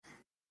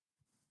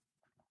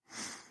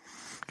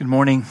Good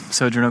morning,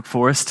 Sojourn Oak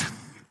Forest.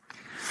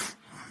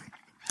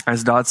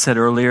 As Dodd said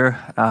earlier,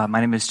 my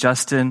name is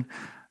Justin.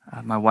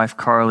 My wife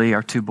Carly,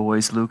 our two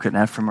boys, Luke and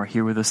Ephraim, are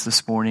here with us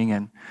this morning,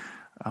 and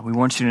we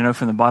want you to know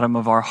from the bottom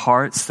of our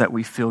hearts that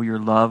we feel your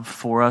love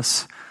for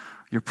us,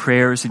 your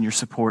prayers and your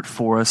support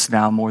for us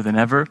now more than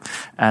ever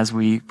as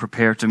we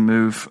prepare to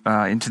move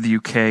into the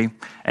UK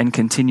and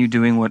continue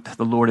doing what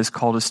the Lord has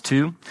called us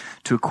to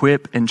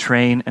equip and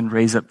train and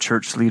raise up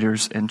church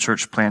leaders and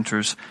church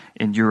planters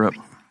in Europe.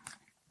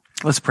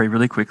 Let's pray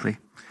really quickly.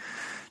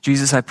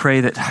 Jesus, I pray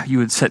that you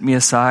would set me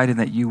aside and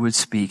that you would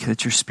speak,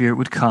 that your Spirit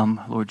would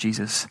come, Lord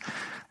Jesus,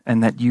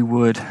 and that you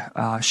would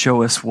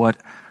show us what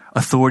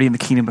authority in the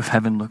kingdom of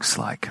heaven looks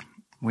like.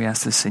 We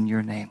ask this in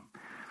your name,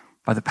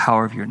 by the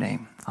power of your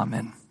name.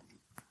 Amen.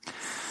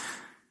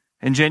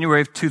 In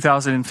January of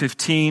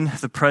 2015,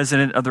 the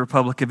President of the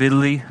Republic of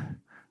Italy,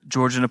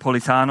 Giorgio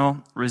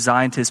Napolitano,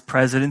 resigned his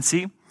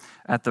presidency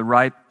at the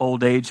ripe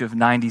old age of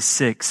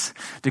 96,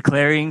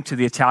 declaring to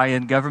the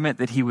Italian government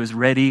that he was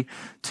ready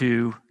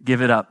to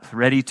give it up,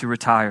 ready to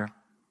retire.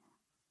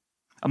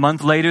 A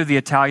month later, the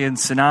Italian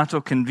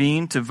Senato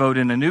convened to vote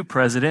in a new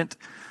president,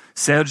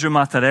 Sergio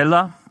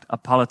Mattarella, a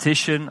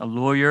politician, a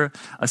lawyer,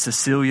 a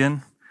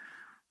Sicilian,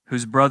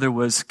 whose brother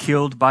was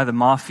killed by the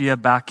mafia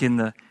back in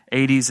the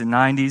 80s and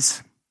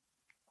 90s.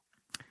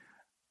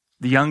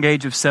 The young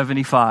age of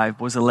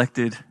 75 was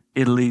elected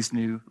Italy's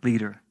new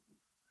leader.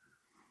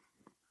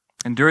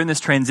 And during this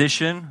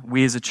transition,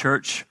 we as a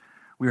church,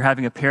 we were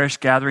having a parish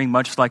gathering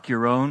much like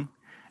your own,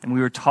 and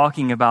we were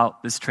talking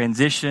about this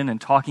transition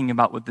and talking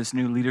about what this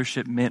new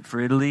leadership meant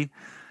for Italy.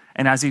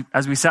 And as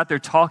we sat there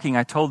talking,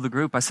 I told the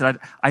group, I said,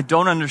 I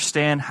don't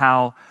understand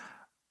how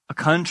a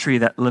country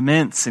that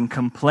laments and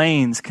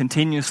complains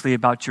continuously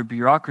about your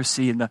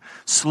bureaucracy and the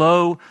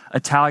slow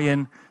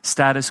Italian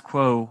status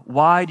quo,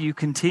 why do you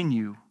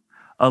continue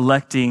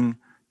electing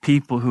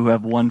people who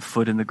have one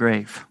foot in the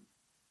grave?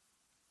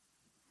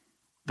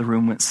 The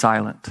room went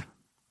silent.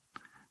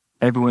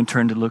 Everyone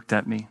turned and looked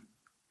at me.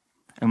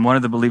 And one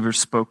of the believers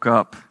spoke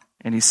up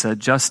and he said,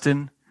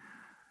 Justin,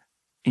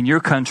 in your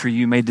country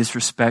you may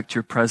disrespect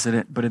your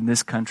president, but in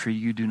this country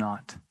you do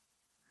not.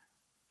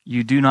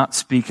 You do not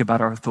speak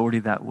about our authority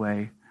that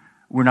way.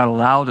 We're not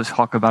allowed to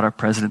talk about our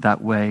president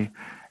that way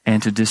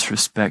and to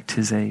disrespect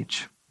his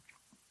age.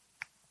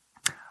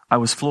 I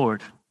was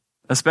floored,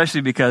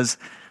 especially because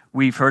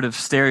we've heard of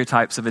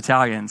stereotypes of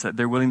Italians, that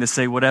they're willing to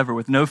say whatever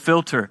with no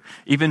filter,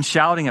 even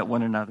shouting at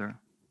one another.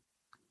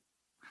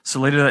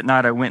 So later that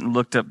night, I went and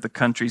looked up the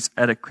country's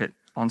etiquette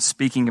on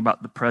speaking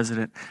about the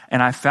president,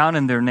 and I found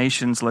in their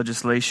nation's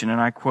legislation,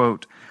 and I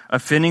quote,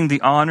 offending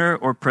the honor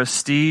or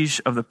prestige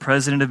of the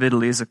president of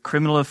Italy is a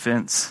criminal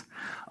offense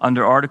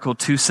under Article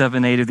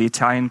 278 of the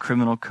Italian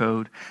Criminal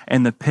Code,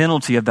 and the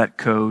penalty of that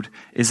code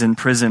is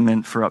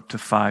imprisonment for up to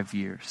 5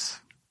 years.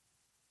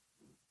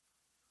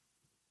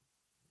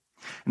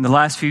 In the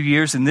last few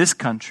years in this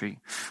country,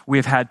 we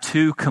have had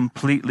two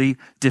completely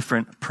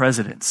different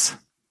presidents.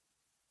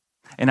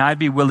 And I'd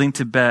be willing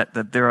to bet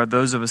that there are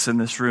those of us in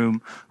this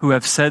room who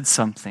have said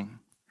something,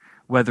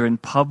 whether in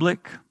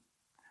public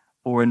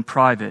or in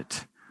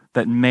private,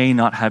 that may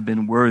not have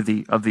been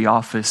worthy of the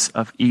office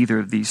of either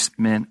of these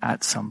men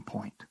at some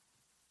point.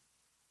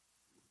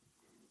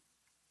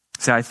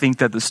 See, I think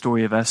that the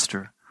story of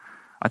Esther,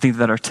 I think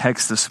that our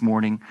text this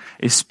morning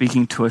is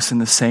speaking to us in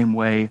the same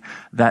way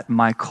that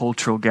my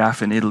cultural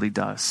gaffe in Italy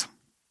does.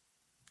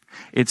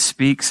 It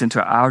speaks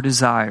into our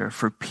desire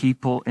for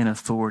people in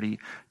authority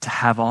to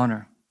have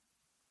honor,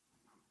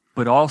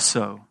 but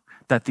also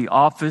that the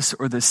office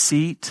or the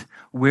seat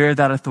where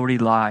that authority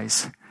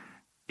lies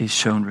is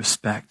shown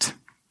respect.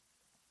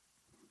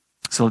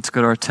 So let's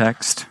go to our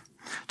text.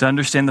 To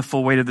understand the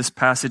full weight of this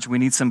passage, we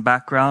need some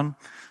background.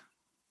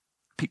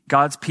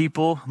 God's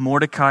people,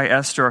 Mordecai,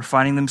 Esther, are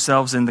finding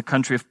themselves in the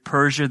country of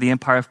Persia, the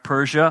empire of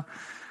Persia,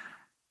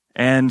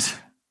 and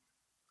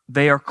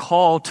they are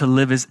called to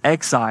live as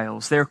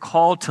exiles. They are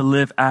called to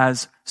live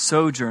as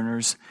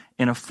sojourners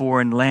in a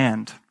foreign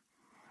land.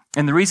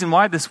 And the reason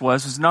why this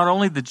was not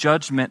only the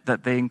judgment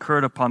that they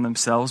incurred upon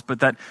themselves, but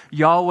that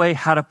Yahweh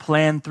had a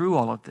plan through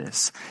all of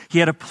this. He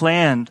had a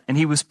plan, and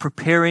he was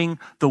preparing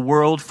the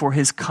world for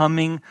his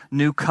coming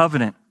new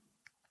covenant.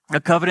 A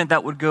covenant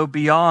that would go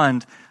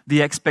beyond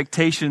the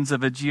expectations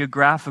of a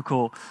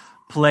geographical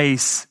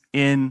place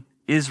in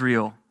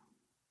Israel.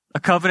 A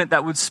covenant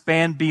that would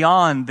span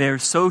beyond their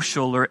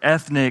social or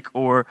ethnic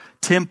or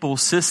temple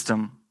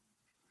system.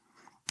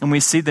 And we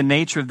see the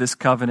nature of this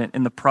covenant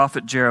in the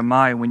prophet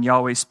Jeremiah when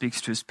Yahweh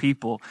speaks to his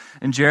people.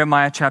 In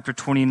Jeremiah chapter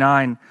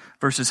 29,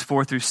 verses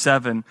 4 through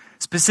 7,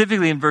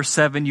 specifically in verse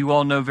 7, you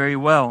all know very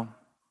well.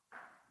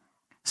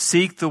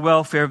 Seek the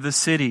welfare of the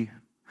city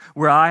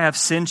where I have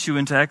sent you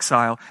into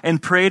exile,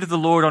 and pray to the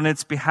Lord on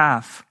its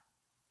behalf.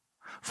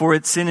 For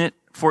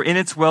in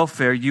its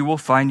welfare you will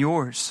find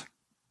yours.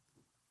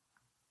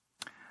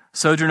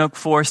 Sojourn Oak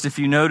Forest, if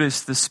you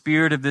notice, the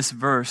spirit of this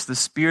verse, the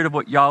spirit of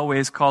what Yahweh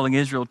is calling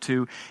Israel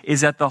to,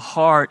 is at the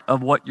heart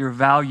of what your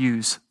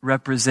values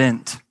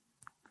represent.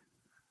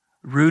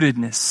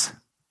 Rootedness,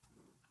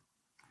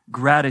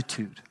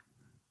 gratitude,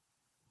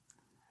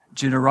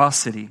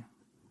 generosity,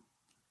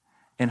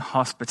 and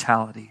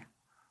hospitality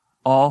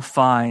all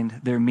find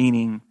their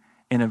meaning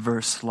in a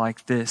verse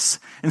like this.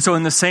 And so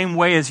in the same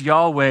way as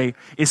Yahweh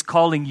is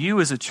calling you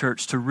as a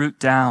church to root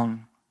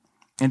down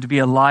and to be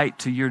a light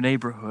to your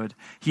neighborhood,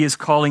 He is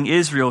calling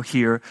Israel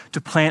here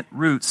to plant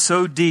roots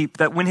so deep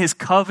that when His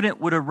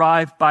covenant would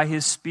arrive by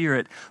His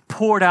Spirit,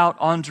 poured out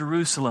on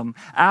Jerusalem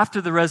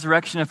after the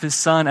resurrection of His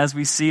Son, as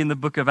we see in the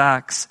book of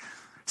Acts,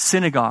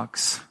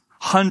 synagogues,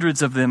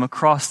 hundreds of them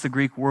across the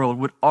Greek world,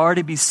 would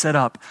already be set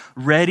up,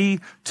 ready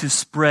to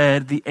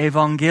spread the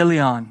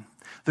evangelion,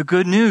 the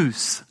good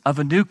news of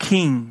a new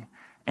king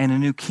and a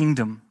new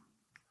kingdom.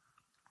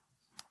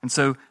 And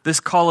so this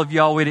call of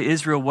Yahweh to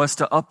Israel was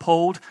to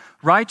uphold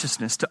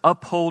righteousness, to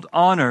uphold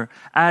honor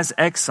as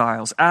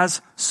exiles,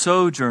 as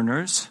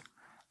sojourners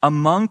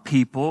among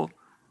people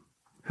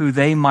who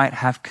they might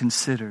have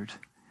considered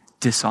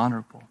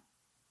dishonorable.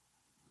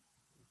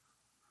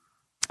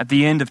 At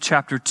the end of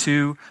chapter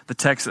 2, the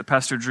text that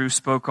Pastor Drew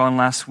spoke on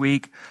last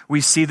week, we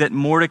see that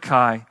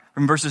Mordecai,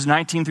 from verses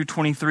 19 through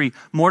 23,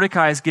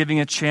 Mordecai is giving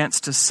a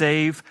chance to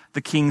save the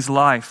king's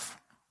life.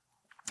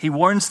 He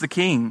warns the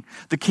king.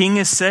 The king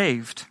is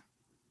saved.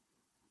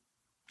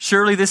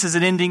 Surely this is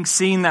an ending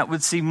scene that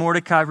would see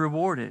Mordecai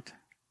rewarded.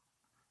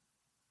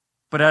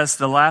 But as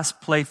the last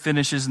play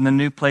finishes and the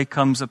new play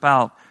comes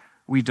about,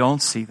 we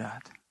don't see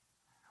that.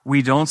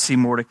 We don't see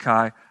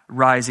Mordecai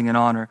rising in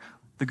honor.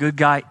 The good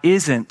guy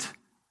isn't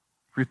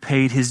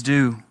repaid his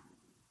due.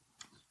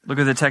 Look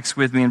at the text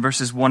with me in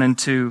verses 1 and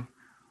 2.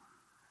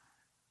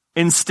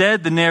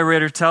 Instead, the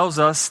narrator tells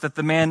us that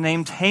the man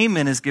named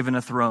Haman is given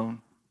a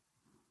throne.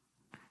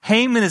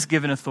 Haman is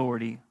given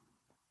authority.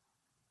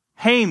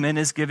 Haman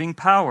is giving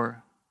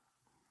power.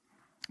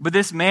 But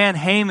this man,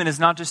 Haman,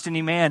 is not just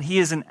any man. He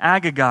is an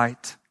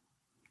Agagite.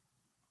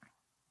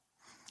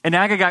 An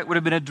Agagite would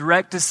have been a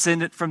direct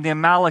descendant from the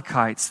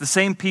Amalekites, the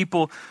same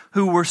people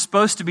who were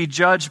supposed to be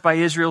judged by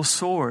Israel's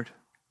sword.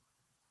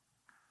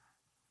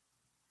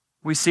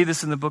 We see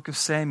this in the book of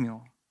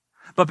Samuel.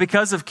 But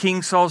because of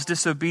King Saul's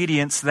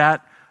disobedience,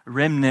 that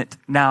remnant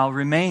now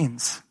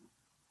remains.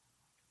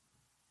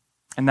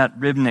 And that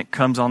remnant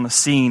comes on the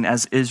scene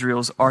as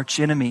Israel's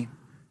archenemy.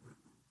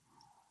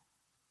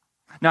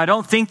 Now, I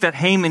don't think that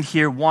Haman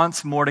here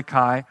wants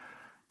Mordecai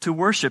to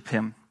worship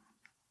him.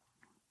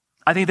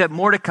 I think that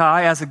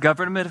Mordecai, as a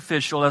government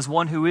official, as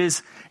one who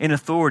is in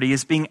authority,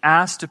 is being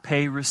asked to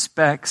pay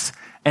respects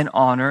and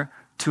honor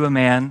to a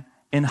man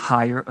in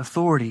higher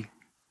authority.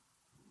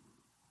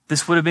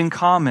 This would have been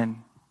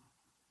common.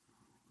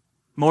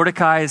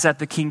 Mordecai is at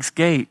the king's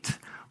gate.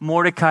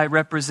 Mordecai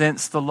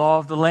represents the law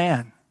of the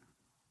land.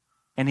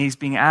 And he's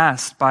being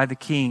asked by the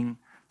king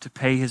to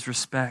pay his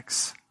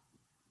respects.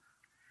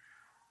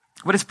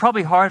 But it's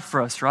probably hard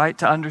for us, right,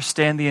 to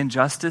understand the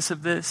injustice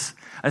of this,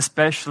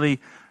 especially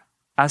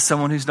as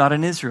someone who's not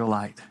an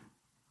Israelite.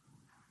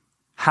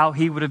 How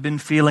he would have been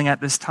feeling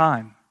at this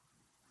time.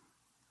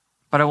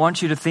 But I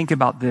want you to think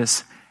about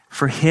this.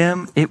 For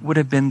him, it would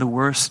have been the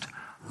worst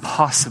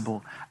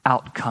possible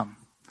outcome,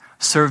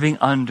 serving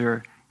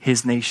under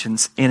his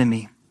nation's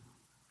enemy.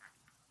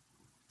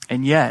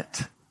 And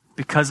yet,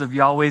 because of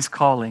Yahweh's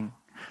calling,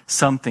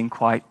 something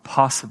quite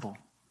possible,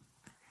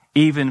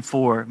 even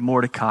for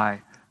Mordecai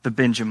the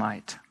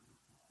Benjamite.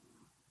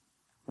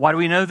 Why do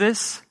we know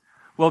this?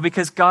 Well,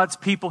 because God's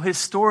people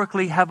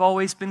historically have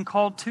always been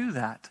called to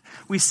that.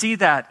 We see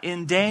that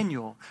in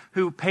Daniel,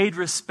 who paid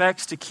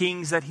respects to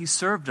kings that he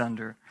served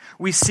under.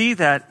 We see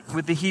that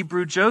with the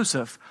Hebrew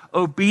Joseph,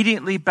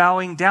 obediently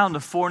bowing down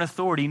to foreign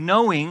authority,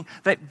 knowing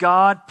that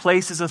God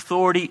places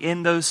authority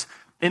in those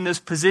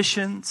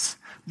positions,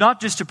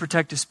 not just to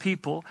protect his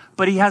people,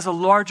 but he has a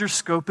larger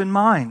scope in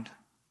mind.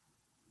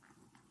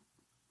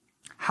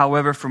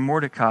 However, for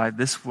Mordecai,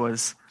 this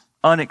was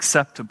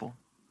unacceptable.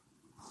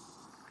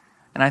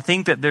 And I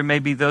think that there may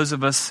be those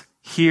of us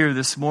here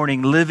this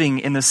morning living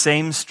in the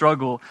same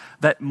struggle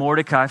that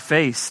Mordecai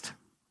faced.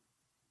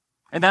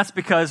 And that's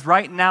because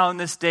right now in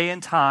this day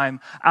and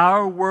time,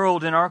 our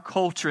world and our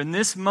culture in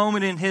this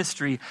moment in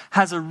history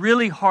has a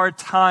really hard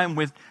time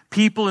with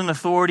people in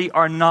authority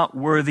are not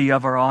worthy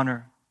of our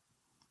honor.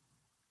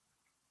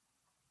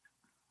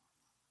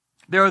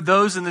 There are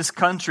those in this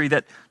country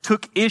that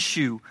took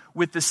issue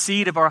with the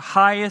seat of our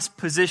highest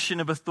position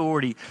of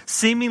authority,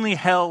 seemingly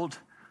held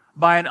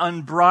by an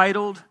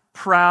unbridled,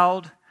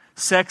 proud,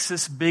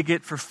 sexist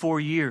bigot for 4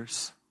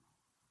 years.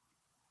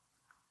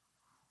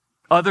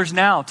 Others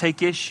now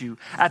take issue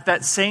at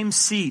that same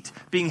seat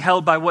being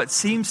held by what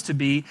seems to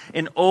be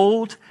an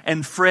old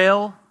and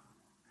frail,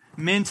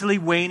 mentally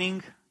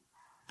waning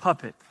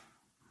puppet.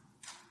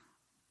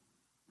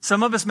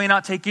 Some of us may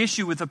not take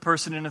issue with a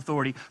person in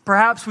authority.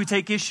 Perhaps we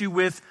take issue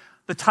with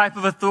the type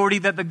of authority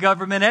that the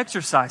government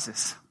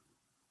exercises.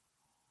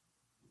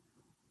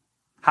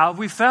 How have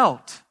we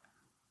felt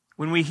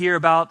when we hear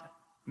about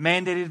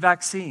mandated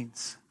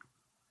vaccines?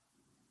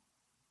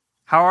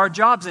 How are our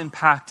jobs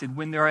impacted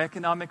when there are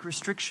economic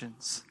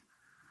restrictions?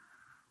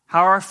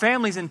 How are our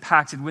families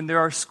impacted when there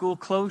are school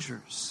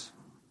closures?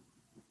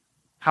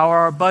 How are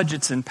our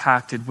budgets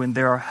impacted when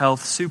there are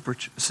health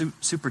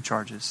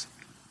supercharges?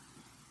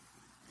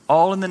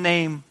 All in the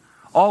name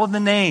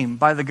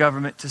by the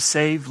government to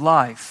save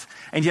life.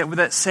 And yet with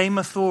that same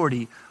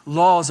authority,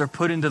 laws are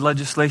put into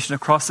legislation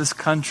across this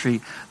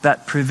country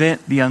that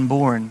prevent the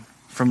unborn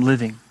from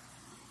living.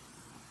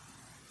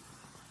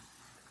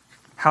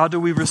 How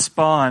do we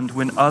respond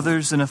when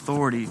others in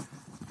authority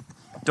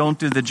don't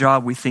do the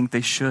job we think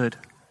they should?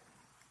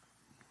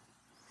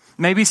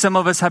 Maybe some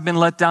of us have been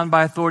let down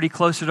by authority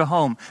closer to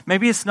home.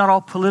 Maybe it's not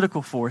all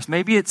political force.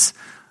 Maybe it's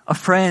a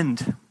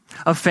friend,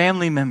 a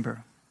family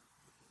member,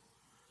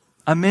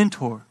 a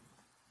mentor.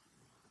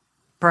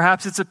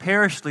 Perhaps it's a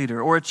parish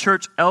leader or a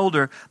church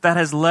elder that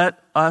has let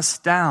us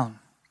down.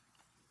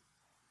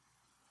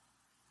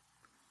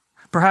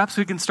 Perhaps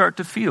we can start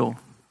to feel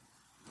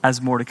as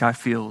Mordecai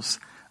feels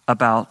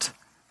about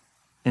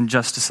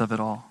injustice of it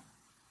all.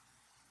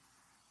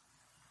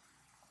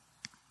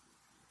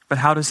 But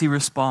how does he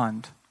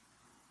respond?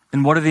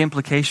 And what are the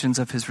implications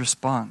of his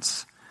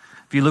response?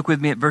 If you look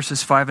with me at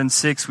verses 5 and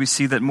 6, we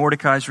see that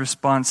Mordecai's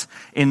response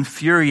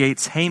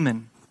infuriates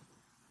Haman.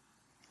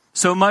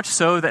 So much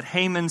so that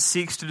Haman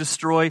seeks to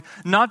destroy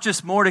not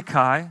just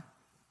Mordecai,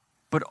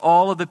 but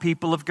all of the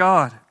people of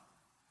God.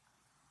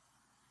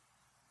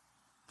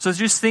 So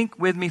just think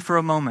with me for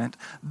a moment.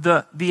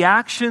 The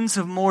actions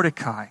of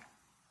Mordecai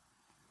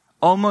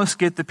almost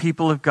get the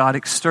people of God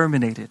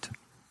exterminated.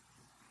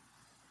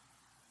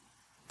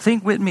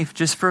 Think with me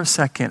just for a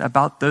second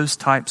about those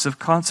types of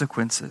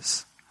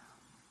consequences.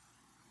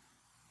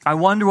 I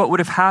wonder what would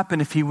have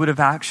happened if he would have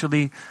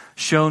actually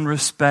shown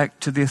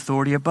respect to the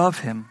authority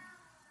above him.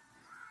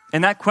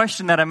 And that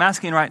question that I'm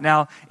asking right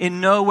now in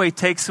no way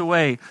takes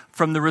away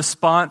from the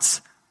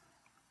response,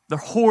 the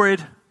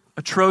horrid,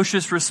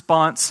 atrocious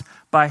response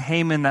by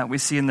Haman that we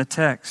see in the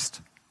text.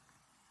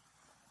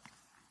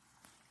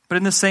 But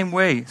in the same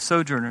way,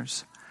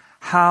 sojourners,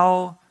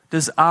 how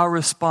does our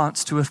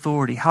response to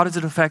authority, how does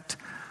it affect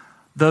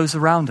those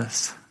around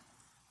us?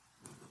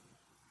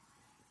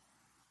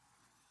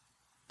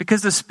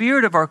 Because the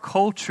spirit of our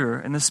culture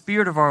and the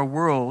spirit of our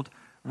world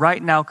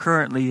right now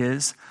currently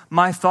is,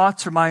 my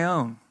thoughts are my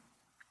own.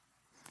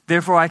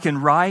 Therefore, I can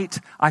write,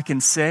 I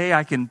can say,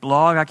 I can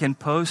blog, I can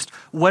post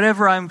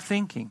whatever I'm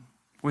thinking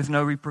with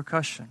no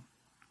repercussion.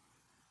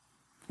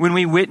 When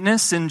we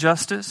witness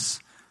injustice,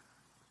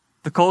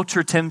 the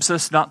culture tempts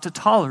us not to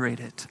tolerate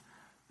it,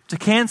 to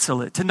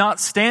cancel it, to not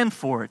stand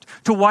for it,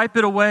 to wipe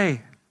it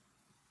away.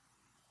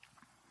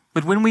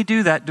 But when we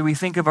do that, do we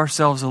think of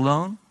ourselves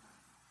alone?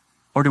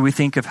 Or do we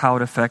think of how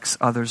it affects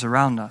others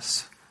around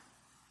us?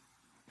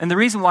 And the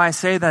reason why I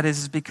say that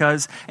is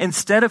because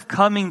instead of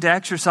coming to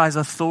exercise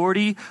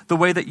authority the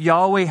way that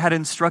Yahweh had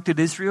instructed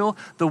Israel,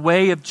 the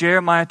way of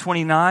Jeremiah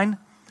 29,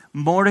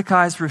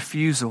 Mordecai's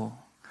refusal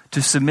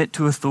to submit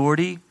to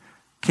authority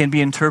can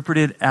be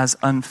interpreted as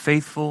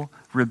unfaithful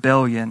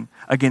rebellion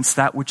against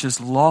that which is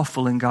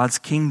lawful in God's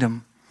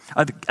kingdom,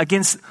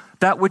 against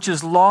that which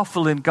is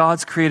lawful in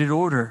God's created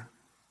order,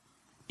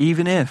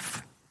 even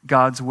if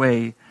God's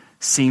way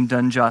seemed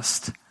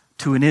unjust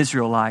to an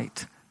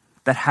Israelite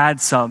that had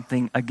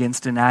something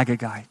against an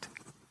Agagite.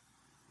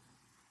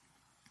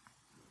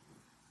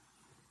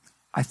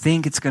 I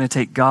think it's going to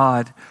take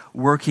God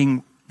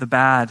working the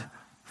bad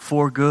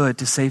for good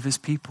to save his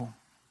people.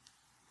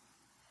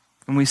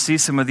 And we see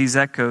some of these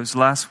echoes.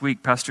 Last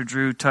week, Pastor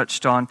Drew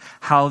touched on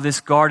how this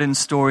garden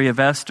story of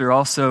Esther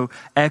also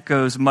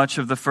echoes much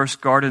of the first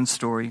garden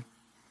story.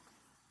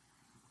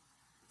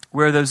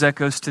 Where are those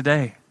echoes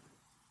today?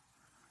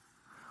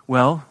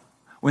 Well,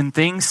 when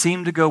things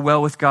seem to go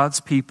well with God's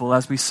people,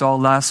 as we saw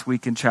last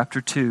week in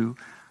chapter 2,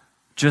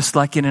 just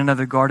like in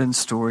another garden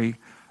story,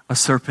 a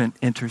serpent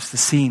enters the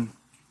scene.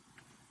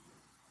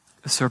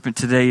 The serpent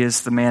today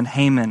is the man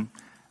Haman,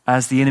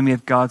 as the enemy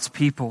of God's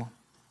people.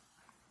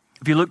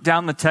 If you look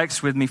down the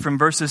text with me from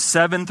verses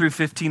 7 through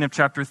 15 of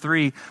chapter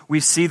 3, we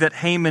see that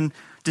Haman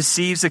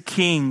deceives a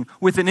king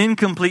with an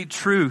incomplete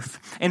truth,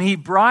 and he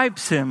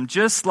bribes him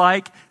just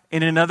like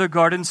in another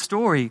garden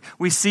story.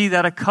 We see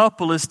that a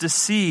couple is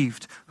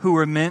deceived who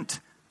were meant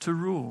to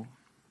rule.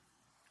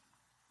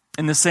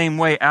 In the same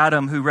way,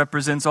 Adam, who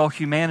represents all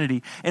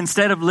humanity,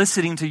 instead of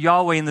listening to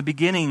Yahweh in the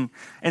beginning,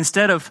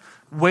 instead of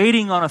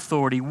waiting on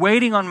authority,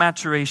 waiting on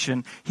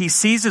maturation, he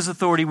seizes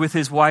authority with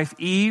his wife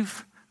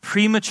Eve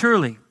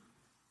prematurely,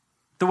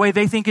 the way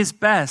they think is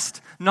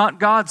best, not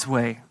God's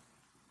way.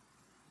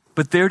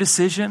 But their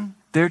decision,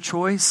 their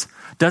choice,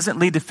 doesn't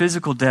lead to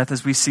physical death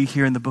as we see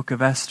here in the book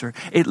of Esther.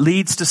 It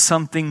leads to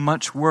something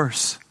much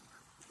worse,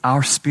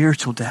 our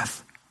spiritual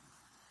death.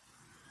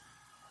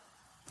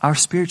 Our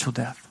spiritual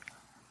death.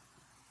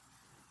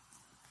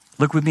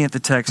 Look with me at the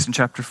text in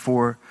chapter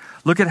 4.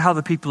 Look at how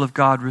the people of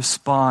God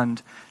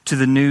respond to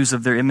the news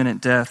of their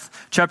imminent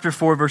death. Chapter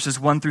 4, verses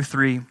 1 through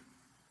 3.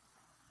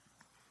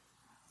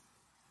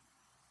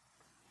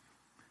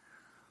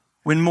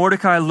 When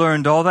Mordecai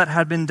learned all that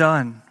had been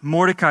done,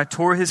 Mordecai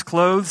tore his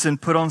clothes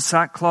and put on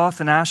sackcloth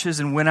and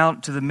ashes and went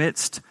out to the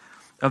midst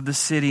of the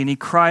city. And he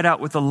cried out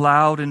with a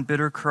loud and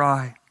bitter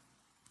cry.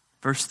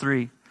 Verse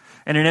 3.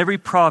 and in every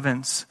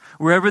province,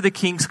 wherever the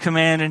king's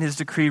command and his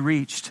decree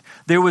reached,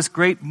 there was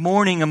great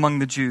mourning among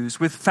the Jews,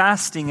 with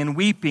fasting and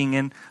weeping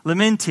and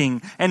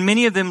lamenting, and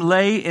many of them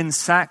lay in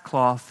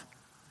sackcloth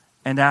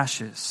and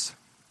ashes.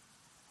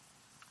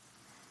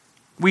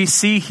 We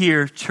see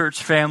here,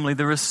 church family,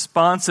 the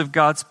response of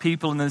God's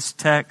people in this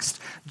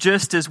text,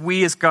 just as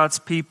we as God's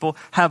people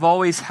have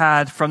always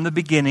had from the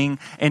beginning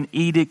an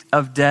edict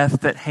of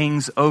death that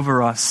hangs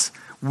over us,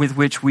 with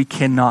which we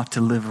cannot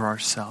deliver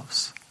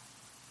ourselves.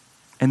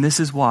 And this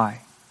is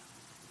why.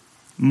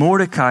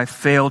 Mordecai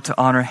failed to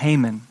honor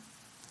Haman,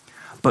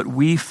 but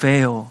we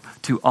fail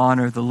to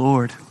honor the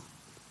Lord.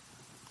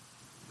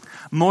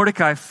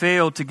 Mordecai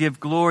failed to give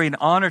glory and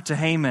honor to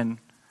Haman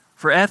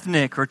for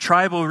ethnic or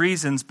tribal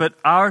reasons, but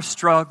our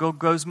struggle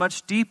goes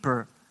much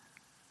deeper.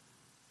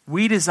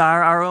 We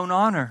desire our own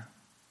honor,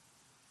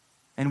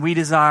 and we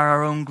desire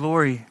our own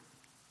glory.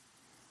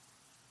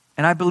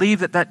 And I believe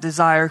that that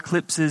desire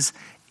eclipses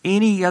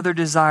any other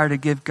desire to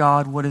give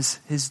God what is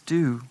his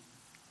due.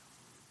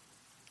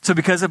 So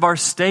because of our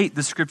state,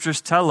 the scriptures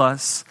tell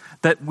us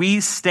that we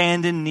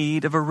stand in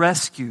need of a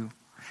rescue.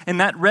 And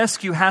that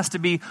rescue has to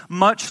be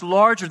much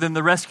larger than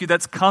the rescue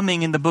that's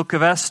coming in the book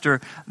of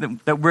Esther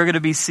that we're going to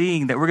be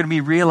seeing, that we're going to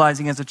be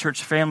realizing as a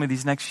church family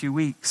these next few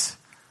weeks.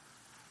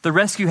 The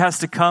rescue has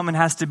to come and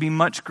has to be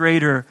much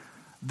greater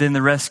than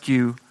the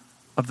rescue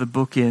of the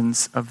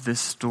bookends of this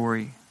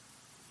story.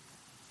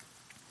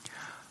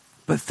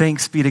 But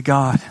thanks be to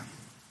God.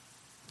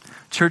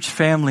 Church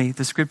family,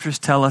 the scriptures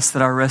tell us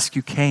that our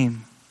rescue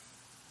came.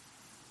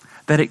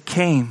 That it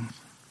came,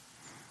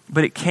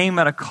 but it came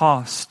at a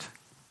cost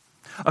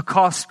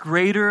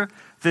greater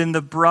than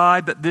the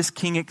bribe that this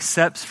king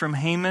accepts from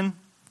Haman,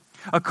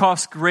 a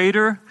cost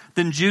greater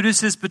than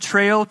Judas's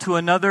betrayal to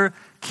another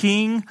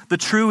king, the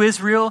true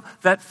Israel,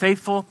 that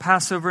faithful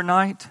Passover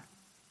night.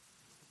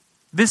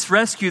 This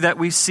rescue that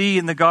we see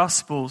in the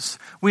Gospels,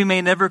 we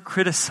may never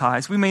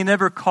criticize, we may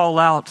never call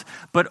out,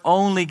 but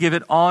only give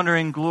it honor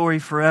and glory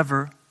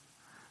forever.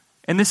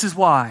 And this is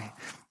why.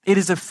 It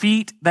is a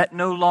feat that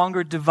no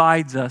longer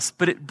divides us,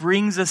 but it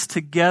brings us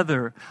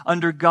together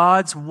under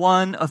God's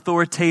one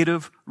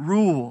authoritative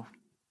rule.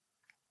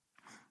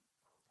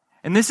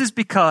 And this is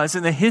because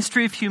in the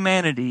history of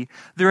humanity,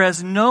 there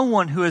is no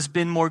one who has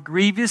been more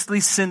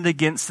grievously sinned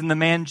against than the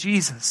man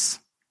Jesus.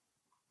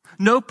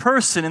 No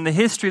person in the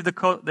history of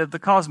the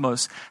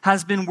cosmos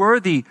has been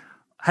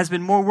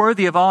more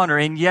worthy of honor,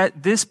 and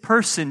yet this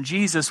person,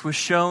 Jesus, was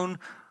shown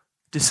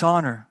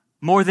dishonor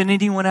more than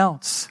anyone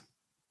else.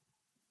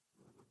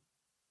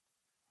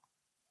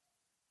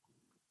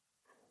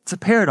 It's a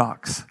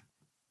paradox.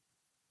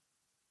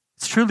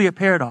 It's truly a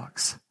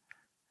paradox.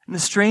 In the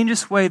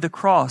strangest way, the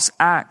cross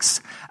acts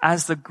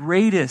as the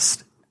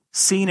greatest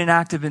scene and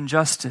act of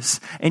injustice,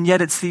 and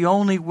yet it's the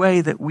only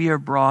way that we are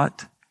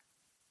brought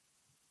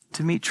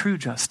to meet true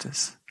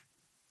justice.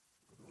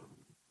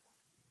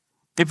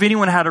 If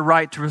anyone had a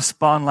right to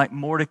respond like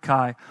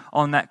Mordecai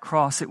on that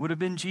cross, it would have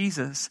been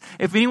Jesus.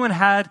 If anyone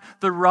had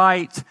the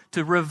right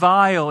to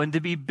revile and to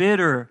be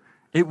bitter,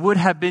 it would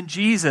have been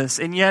Jesus.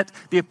 And yet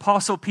the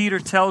Apostle Peter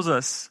tells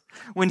us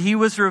when he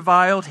was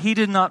reviled, he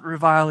did not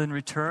revile in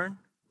return.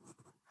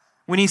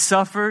 When he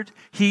suffered,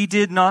 he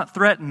did not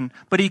threaten,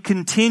 but he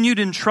continued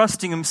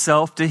entrusting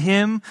himself to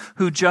him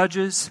who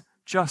judges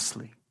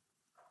justly.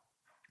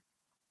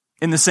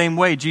 In the same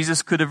way,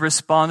 Jesus could have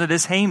responded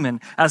as Haman,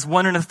 as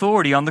one in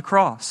authority on the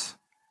cross.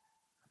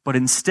 But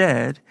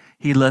instead,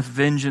 he left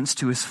vengeance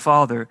to his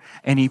Father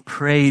and he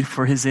prayed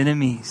for his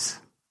enemies.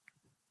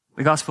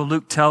 The Gospel of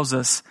Luke tells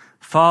us,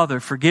 Father,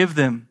 forgive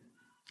them,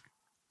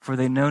 for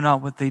they know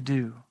not what they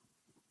do.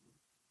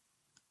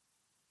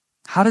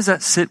 How does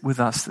that sit with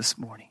us this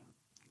morning?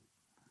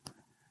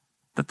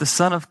 That the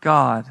Son of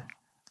God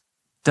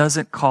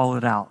doesn't call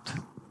it out.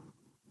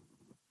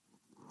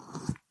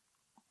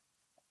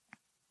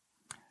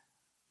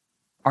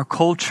 Our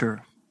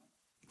culture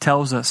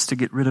tells us to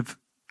get rid of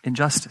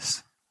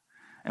injustice.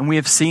 And we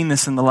have seen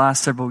this in the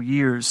last several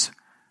years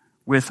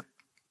with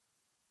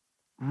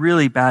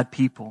really bad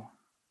people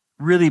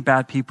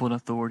in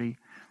authority.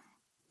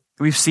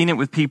 We've seen it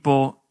with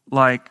people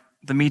like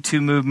the Me Too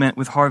movement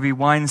with Harvey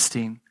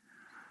Weinstein,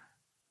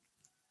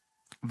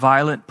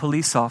 violent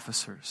police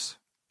officers,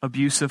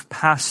 abusive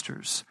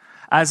pastors.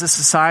 As a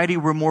society,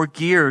 we're more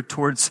geared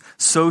towards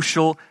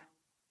social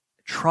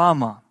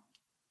trauma,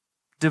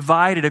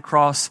 divided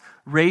across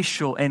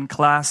racial and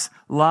class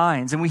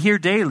lines. And we hear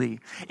daily,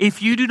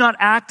 if you do not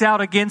act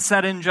out against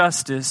that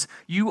injustice,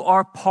 you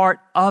are part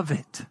of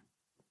it.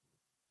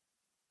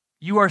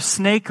 You are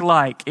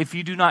snake-like if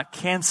you do not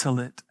cancel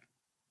it.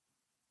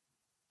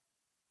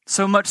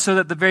 So much so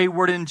that the very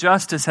word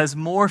injustice has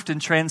morphed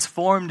and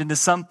transformed into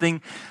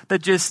something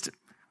that just,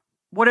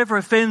 whatever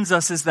offends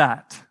us is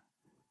that.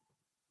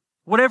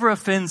 Whatever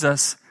offends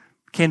us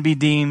can be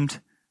deemed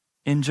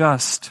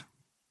unjust.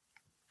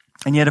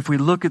 And yet if we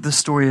look at the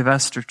story of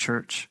Esther,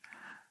 church,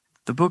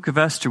 the book of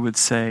Esther would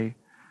say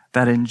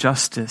that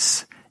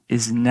injustice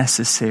is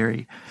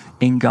necessary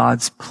in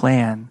God's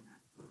plan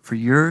for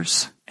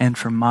yours and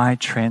for my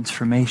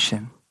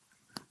transformation.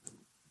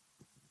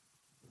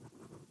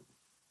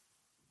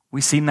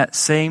 We've seen that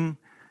same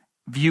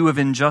view of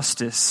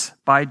injustice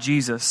by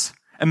Jesus.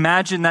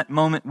 Imagine that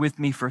moment with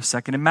me for a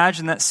second.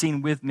 Imagine that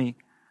scene with me.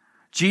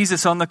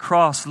 Jesus on the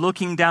cross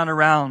looking down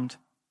around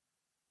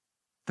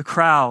the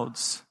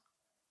crowds,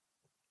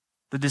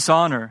 the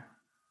dishonor,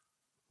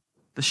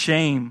 the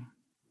shame.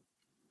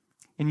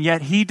 And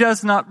yet he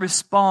does not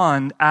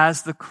respond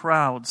as the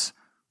crowds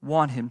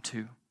want him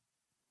to.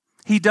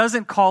 He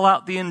doesn't call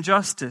out the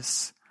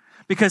injustice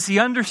because he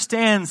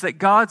understands that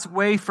God's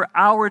way for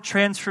our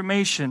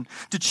transformation,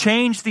 to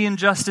change the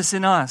injustice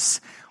in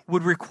us,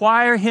 would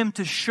require him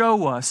to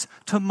show us,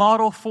 to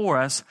model for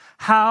us,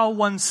 how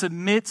one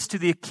submits to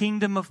the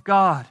kingdom of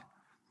God,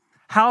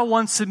 how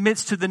one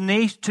submits to the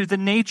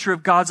nature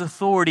of God's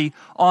authority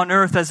on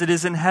earth as it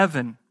is in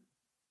heaven.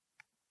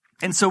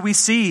 And so we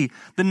see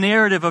the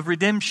narrative of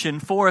redemption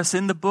for us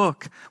in the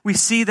book. We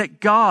see that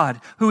God,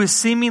 who is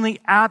seemingly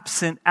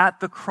absent at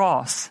the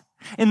cross,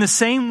 in the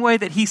same way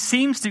that he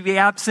seems to be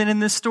absent in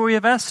this story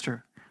of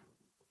Esther,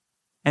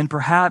 and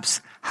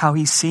perhaps how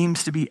he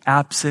seems to be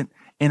absent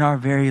in our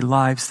very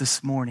lives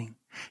this morning.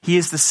 He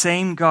is the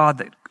same God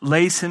that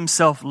lays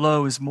himself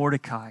low as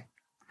Mordecai,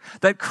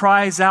 that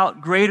cries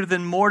out greater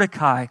than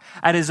Mordecai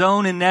at his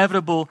own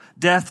inevitable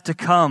death to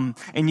come,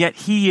 and yet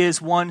he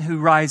is one who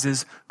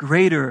rises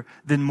greater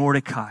than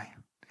Mordecai.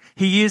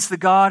 He is the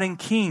God and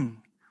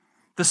King,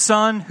 the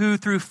Son who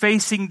through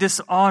facing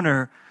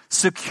dishonor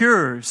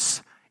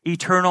secures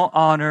eternal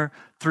honor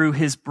through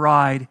his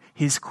bride,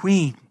 his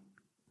queen.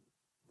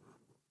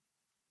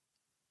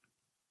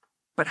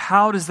 But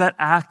how does that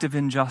act of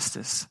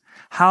injustice,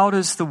 how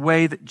does the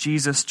way that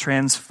Jesus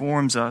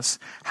transforms us,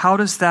 how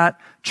does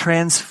that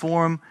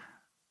transform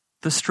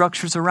the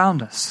structures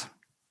around us?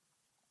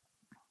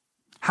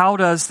 How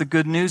does the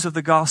good news of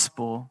the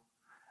gospel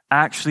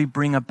actually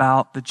bring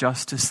about the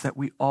justice that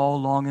we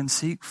all long and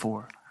seek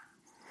for?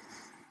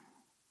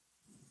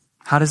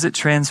 How does it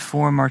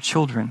transform our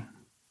children,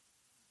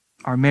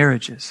 our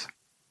marriages,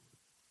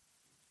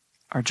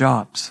 our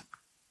jobs,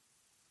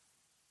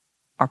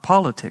 our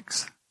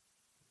politics?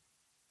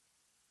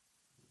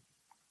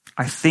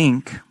 I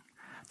think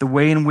the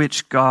way in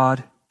which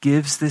God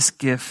gives this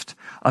gift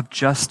of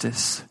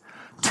justice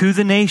to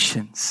the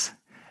nations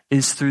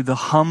is through the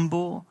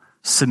humble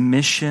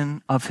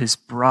submission of his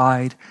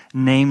bride,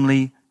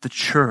 namely the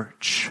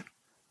church,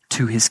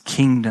 to his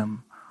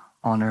kingdom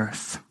on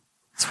earth.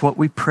 It's what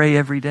we pray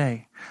every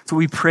day. It's what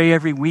we pray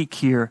every week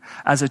here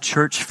as a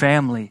church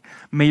family.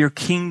 May your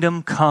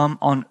kingdom come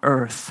on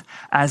earth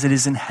as it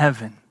is in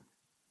heaven.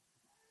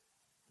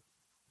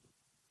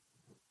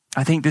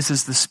 I think this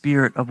is the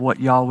spirit of what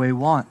Yahweh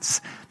wants.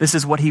 This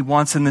is what he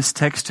wants in this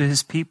text to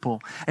his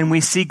people. And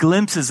we see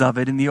glimpses of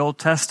it in the Old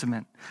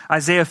Testament.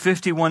 Isaiah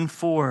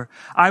 51:4,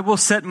 I will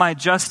set my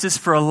justice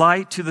for a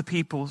light to the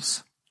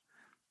peoples.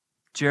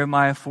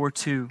 Jeremiah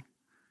 4:2,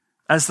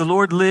 as the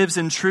Lord lives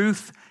in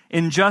truth,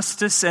 in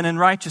justice, and in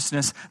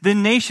righteousness,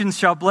 then nations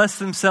shall bless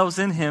themselves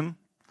in him,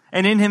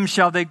 and in him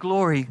shall they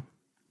glory.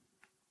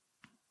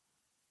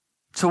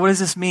 So what does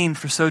this mean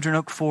for Sojourn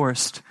Oak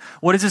Forest?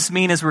 What does this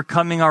mean as we're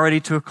coming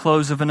already to a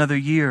close of another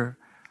year?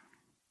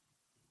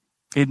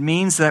 It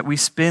means that we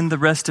spend the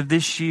rest of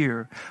this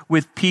year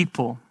with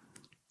people.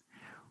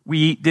 We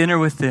eat dinner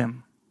with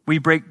them. We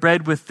break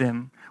bread with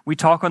them. We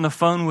talk on the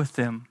phone with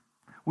them.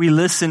 We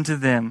listen to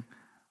them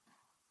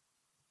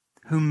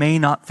who may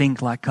not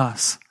think like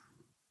us,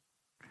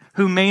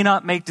 who may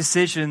not make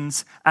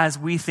decisions as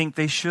we think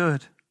they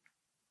should.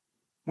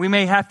 We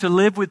may have to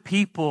live with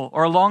people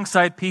or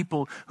alongside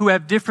people who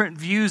have different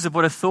views of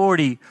what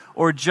authority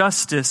or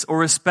justice or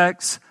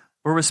respect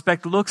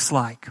looks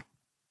like.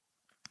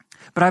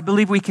 But I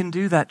believe we can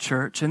do that,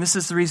 church, and this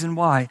is the reason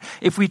why.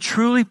 If we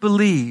truly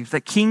believe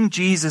that King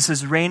Jesus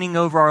is reigning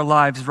over our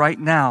lives right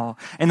now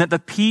and that the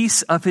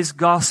peace of his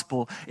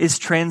gospel is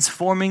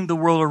transforming the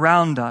world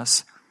around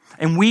us,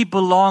 and we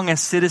belong as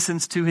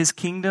citizens to his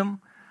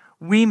kingdom,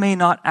 we may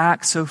not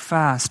act so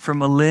fast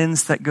from a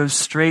lens that goes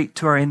straight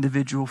to our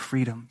individual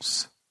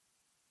freedoms.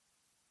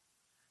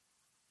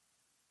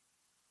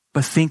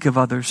 But think of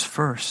others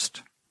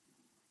first.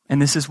 And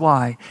this is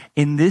why,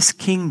 in this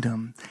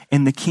kingdom,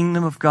 in the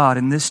kingdom of God,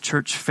 in this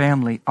church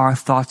family, our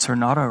thoughts are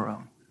not our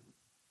own.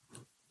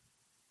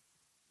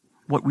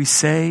 What we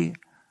say,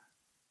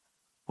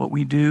 what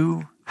we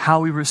do,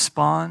 how we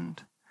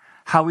respond,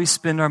 how we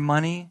spend our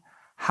money,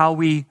 how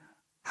we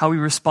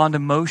respond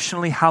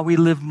emotionally, how we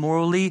live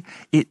morally,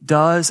 it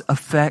does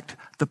affect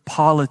the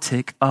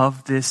politic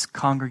of this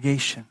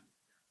congregation.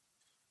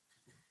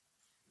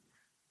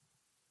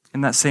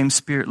 In that same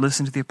spirit,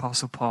 listen to the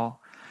Apostle Paul,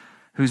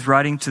 who's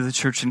writing to the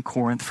church in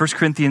Corinth. 1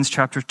 Corinthians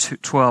chapter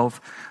 12,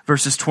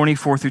 verses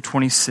 24 through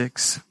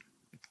 26.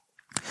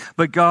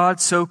 But God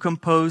so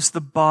composed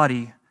the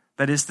body,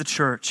 that is the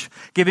church,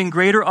 giving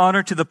greater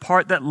honor to the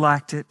part that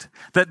lacked it,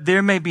 that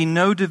there may be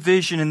no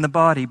division in the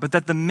body, but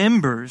that the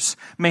members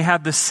may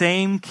have the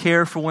same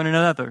care for one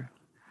another.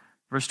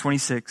 Verse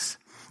 26.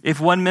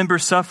 If one member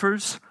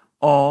suffers,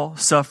 all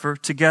suffer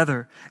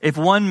together. If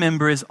one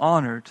member is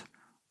honored,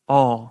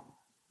 all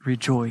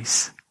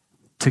rejoice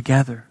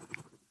together.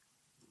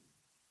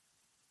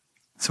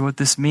 So what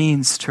this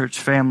means, church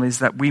family, is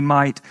that we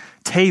might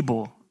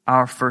table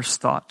our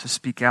first thought to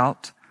speak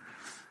out,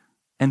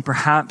 and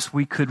perhaps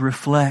we could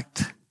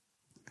reflect,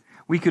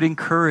 we could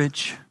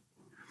encourage,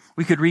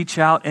 we could reach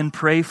out and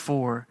pray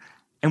for,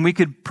 and we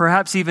could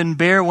perhaps even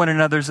bear one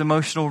another's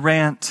emotional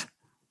rant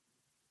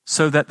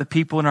so that the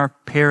people in our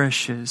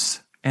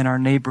parishes and our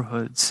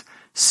neighborhoods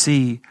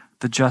see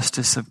the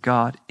justice of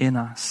God in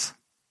us.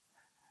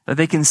 That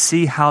they can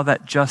see how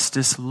that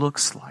justice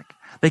looks like.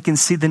 They can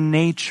see the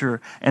nature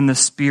and the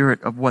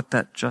spirit of what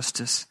that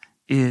justice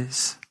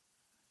is.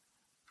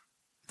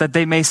 That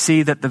they may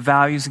see that the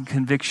values and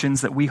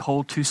convictions that we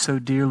hold to so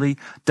dearly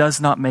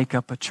does not make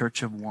up a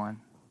church of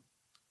one.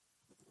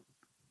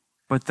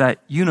 But that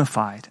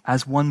unified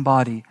as one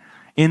body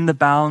in the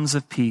bounds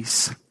of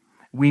peace,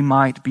 we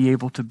might be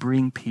able to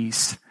bring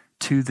peace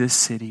to this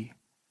city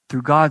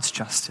through God's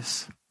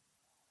justice,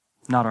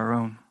 not our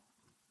own.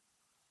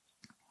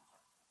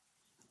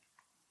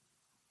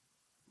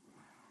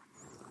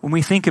 When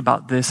we think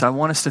about this, I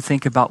want us to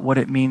think about what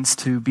it means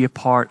to be a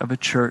part of a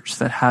church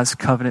that has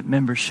covenant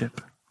membership.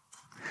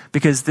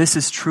 Because this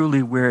is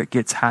truly where it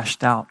gets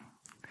hashed out.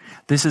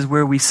 This is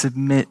where we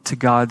submit to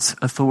God's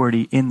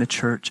authority in the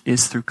church,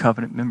 is through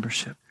covenant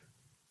membership.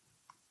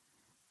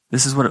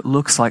 This is what it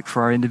looks like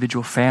for our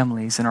individual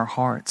families and our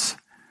hearts.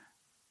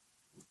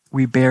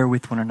 We bear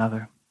with one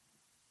another.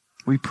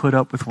 We put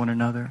up with one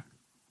another.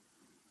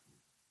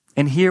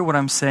 And hear what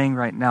I'm saying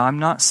right now. I'm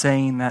not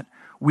saying that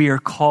we are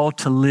called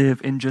to live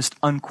in just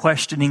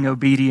unquestioning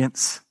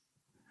obedience.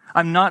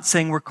 I'm not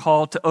saying we're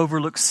called to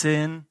overlook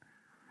sin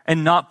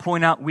and not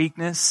point out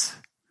weakness.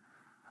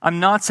 I'm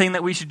not saying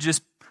that we should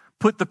just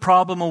put the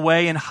problem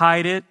away and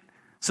hide it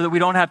so that we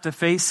don't have to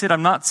face it.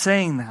 I'm not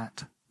saying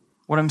that.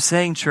 What I'm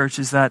saying, church,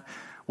 is that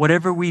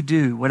whatever we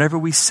do, whatever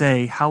we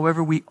say,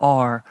 however we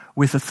are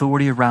with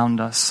authority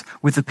around us,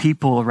 with the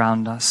people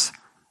around us,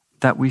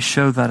 that we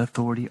show that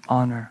authority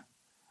honor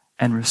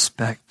and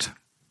respect.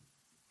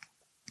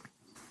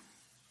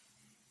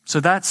 So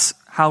that's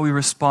how we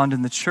respond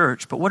in the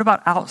church. But what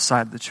about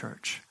outside the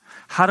church?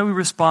 How do we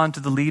respond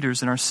to the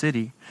leaders in our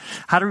city?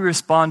 How do we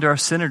respond to our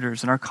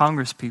senators and our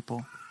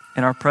congresspeople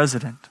and our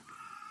president?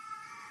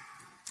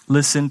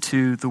 Listen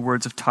to the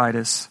words of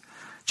Titus,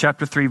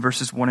 chapter 3,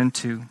 verses 1 and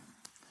 2.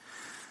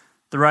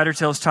 The writer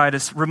tells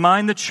Titus,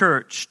 "Remind the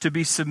church to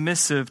be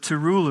submissive to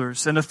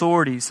rulers and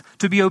authorities,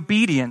 to be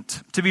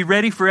obedient, to be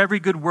ready for every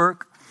good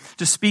work,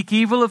 to speak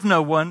evil of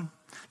no one,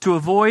 to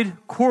avoid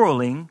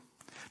quarreling,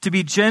 to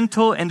be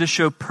gentle, and to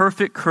show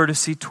perfect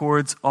courtesy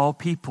towards all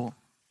people."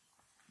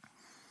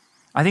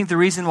 I think the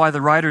reason why the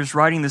writer is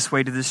writing this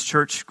way to this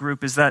church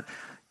group is that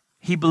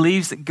he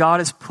believes that God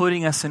is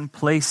putting us in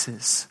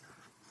places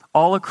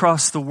all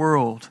across the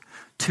world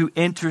to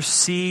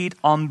intercede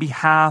on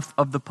behalf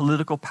of the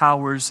political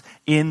powers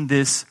in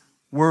this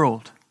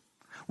world.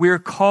 We are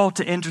called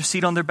to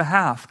intercede on their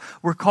behalf.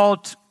 We're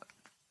called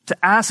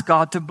to ask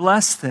God to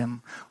bless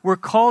them. We're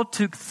called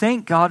to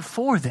thank God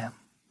for them.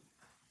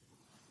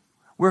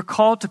 We're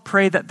called to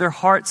pray that their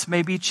hearts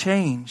may be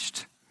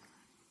changed.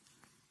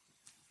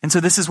 And so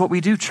this is what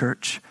we do,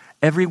 church,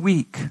 every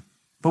week.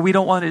 But we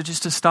don't want it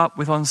just to stop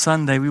with on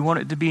Sunday. We want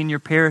it to be in your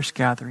parish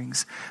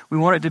gatherings. We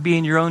want it to be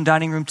in your own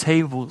dining room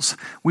tables.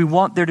 We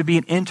want there to be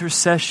an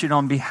intercession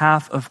on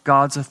behalf of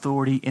God's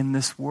authority in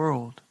this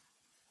world.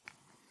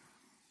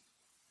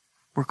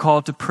 We're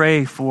called to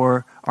pray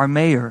for our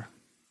mayor.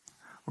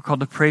 We're called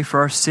to pray for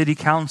our city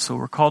council.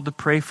 We're called to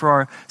pray for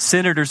our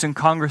senators and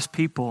congress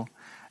people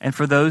and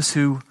for those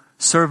who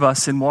serve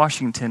us in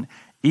Washington,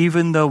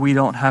 even though we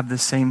don't have the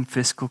same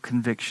fiscal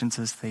convictions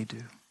as they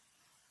do.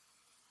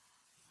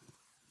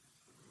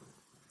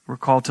 We're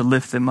called to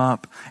lift them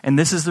up. And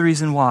this is the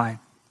reason why.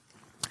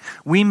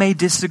 We may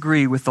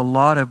disagree with a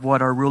lot of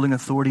what our ruling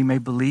authority may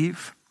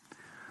believe,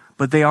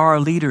 but they are our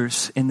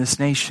leaders in this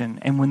nation.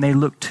 And when they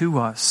look to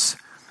us,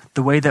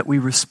 the way that we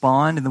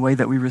respond and the way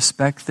that we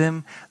respect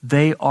them,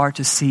 they are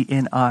to see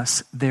in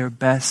us their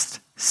best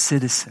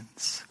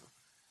citizens.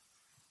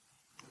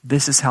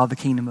 This is how the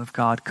kingdom of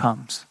God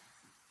comes.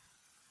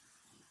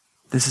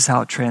 This is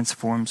how it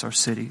transforms our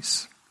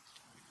cities.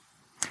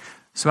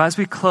 So as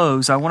we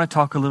close, I want to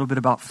talk a little bit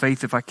about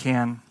faith if I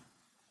can.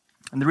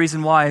 And the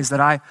reason why is that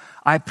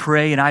I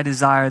pray and I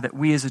desire that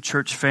we as a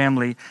church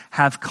family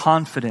have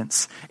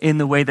confidence in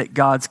the way that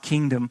God's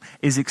kingdom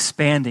is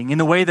expanding, in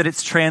the way that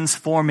it's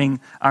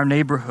transforming our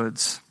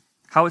neighborhoods,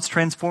 how it's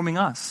transforming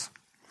us.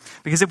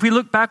 Because if we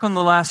look back on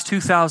the last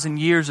 2,000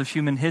 years of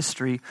human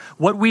history,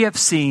 what we have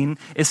seen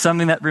is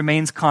something that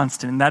remains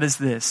constant, and that is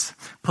this.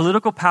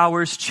 Political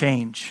powers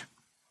change.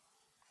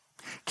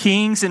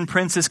 Kings and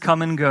princes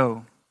come and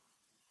go.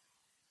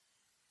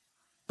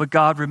 But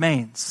God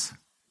remains.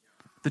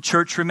 The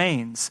church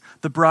remains.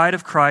 The bride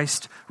of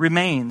Christ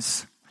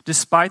remains.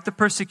 Despite the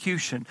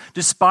persecution,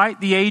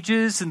 despite the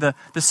ages and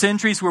the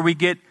centuries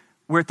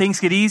where things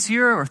get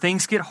easier or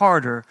things get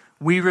harder,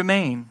 we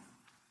remain.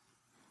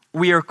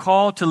 We are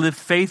called to live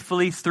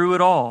faithfully through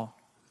it all.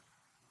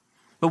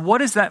 But what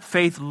does that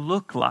faith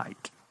look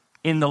like?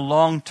 in the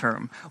long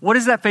term? What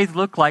does that faith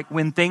look like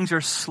when things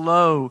are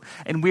slow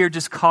and we are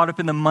just caught up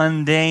in the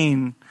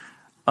mundane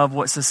of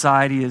what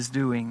society is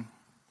doing?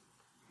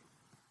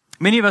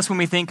 Many of us, when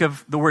we think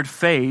of the word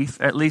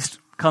faith, at least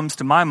comes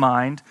to my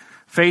mind,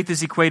 faith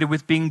is equated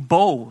with being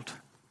bold,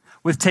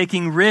 with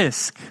taking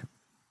risk,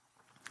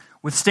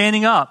 with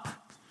standing up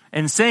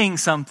and saying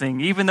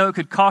something, even though it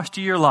could cost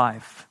you your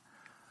life.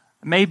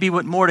 Maybe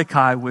what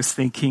Mordecai was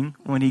thinking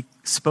when he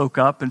spoke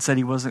up and said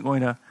he wasn't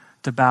going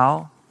to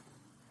bow.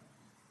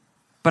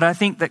 But I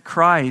think that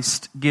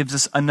Christ gives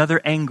us another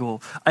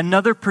angle,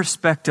 another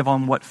perspective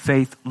on what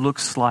faith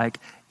looks like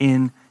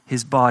in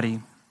his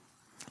body.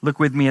 Look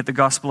with me at the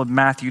Gospel of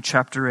Matthew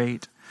chapter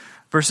 8,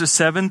 verses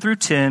 7 through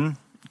 10.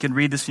 You can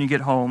read this when you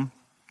get home.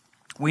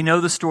 We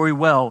know the story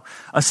well.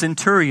 A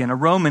centurion, a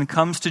Roman,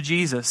 comes to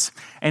Jesus,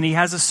 and he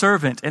has a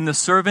servant, and the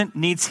servant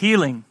needs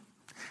healing.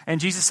 And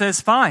Jesus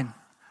says, fine,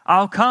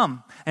 I'll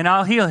come, and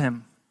I'll heal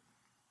him.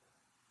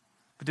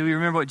 But do we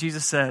remember what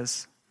Jesus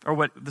says, or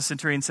what the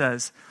centurion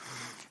says?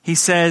 He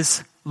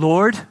says,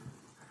 Lord,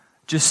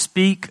 just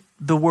speak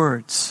the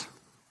words,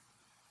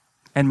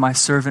 and my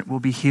servant will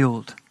be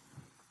healed.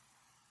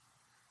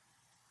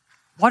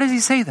 Why does he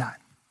say that?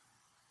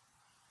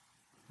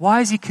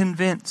 Why is he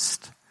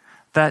convinced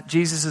that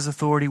Jesus'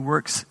 authority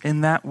works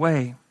in that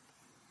way?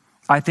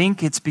 I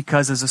think it's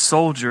because as a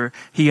soldier,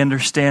 he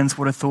understands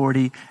what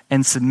authority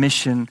and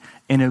submission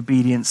and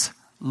obedience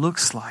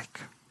looks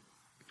like.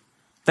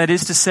 That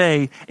is to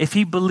say, if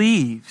he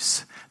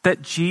believes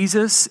that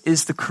Jesus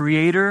is the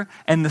creator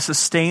and the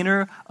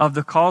sustainer of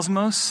the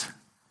cosmos,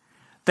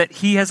 that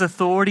he has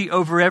authority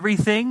over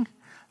everything,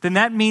 then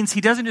that means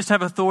he doesn't just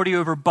have authority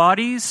over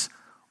bodies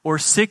or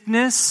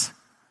sickness,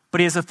 but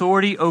he has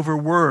authority over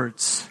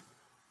words.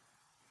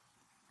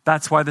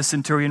 That's why the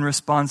centurion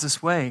responds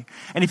this way.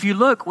 And if you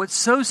look, what's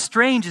so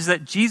strange is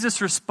that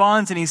Jesus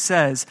responds and he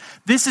says,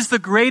 this is the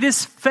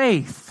greatest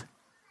faith.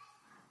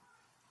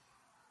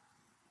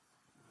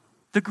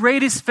 The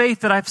greatest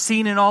faith that I've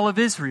seen in all of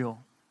Israel.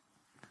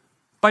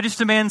 By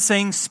just a man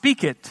saying,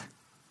 speak it.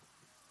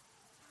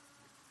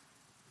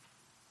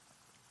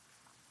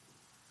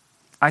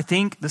 I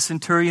think the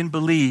centurion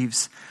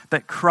believes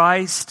that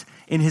Christ,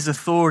 in his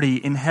authority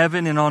in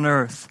heaven and on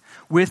earth,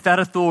 with that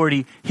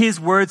authority, his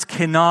words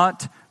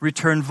cannot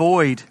return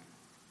void.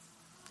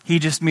 He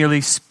just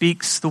merely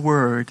speaks the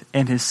word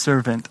and his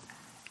servant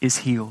is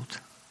healed.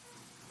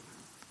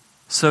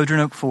 Sojourn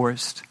Oak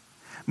Forest,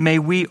 may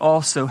we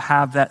also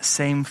have that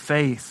same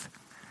faith.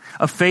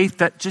 A faith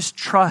that just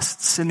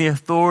trusts in the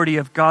authority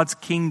of God's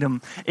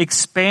kingdom,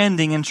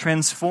 expanding and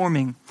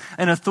transforming.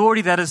 An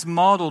authority that is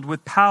modeled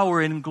with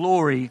power and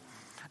glory,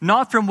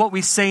 not from what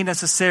we say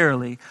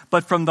necessarily,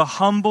 but from the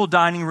humble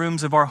dining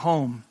rooms of our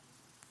home.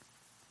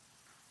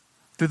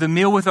 Through the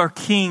meal with our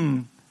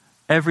King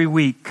every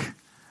week,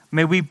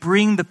 may we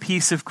bring the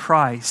peace of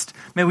Christ.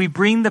 May we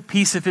bring the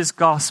peace of his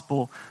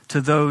gospel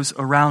to those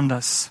around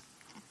us.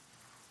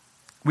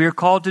 We are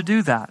called to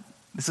do that.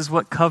 This is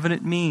what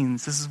covenant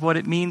means. This is what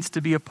it means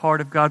to be a part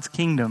of God's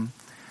kingdom.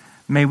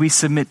 May we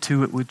submit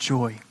to it with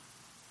joy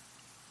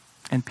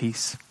and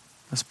peace.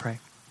 Let's pray.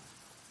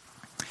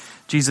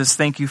 Jesus,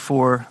 thank you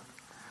for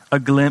a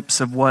glimpse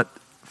of what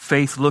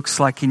faith looks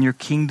like in your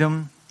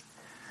kingdom.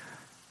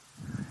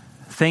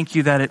 Thank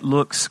you that it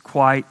looks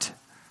quite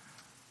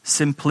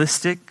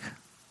simplistic,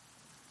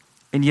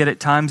 and yet at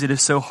times it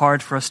is so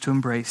hard for us to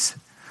embrace.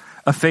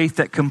 A faith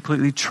that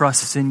completely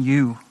trusts in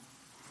you.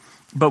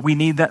 But we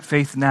need that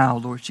faith now,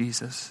 Lord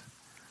Jesus.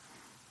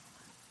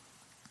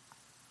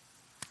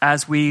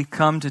 As we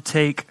come to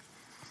take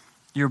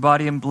your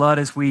body and blood,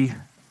 as we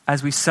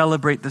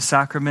celebrate the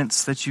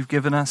sacraments that you've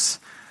given us,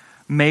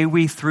 may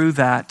we through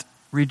that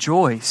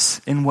rejoice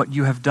in what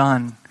you have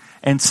done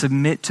and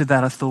submit to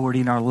that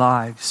authority in our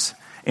lives,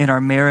 in our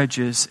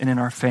marriages, and in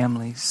our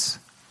families,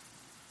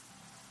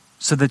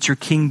 so that your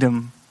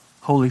kingdom,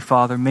 Holy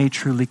Father, may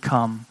truly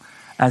come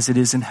as it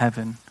is in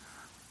heaven.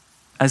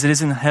 As it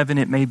is in heaven,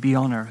 it may be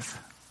on earth.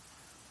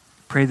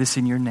 Pray this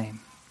in your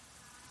name.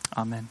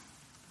 Amen.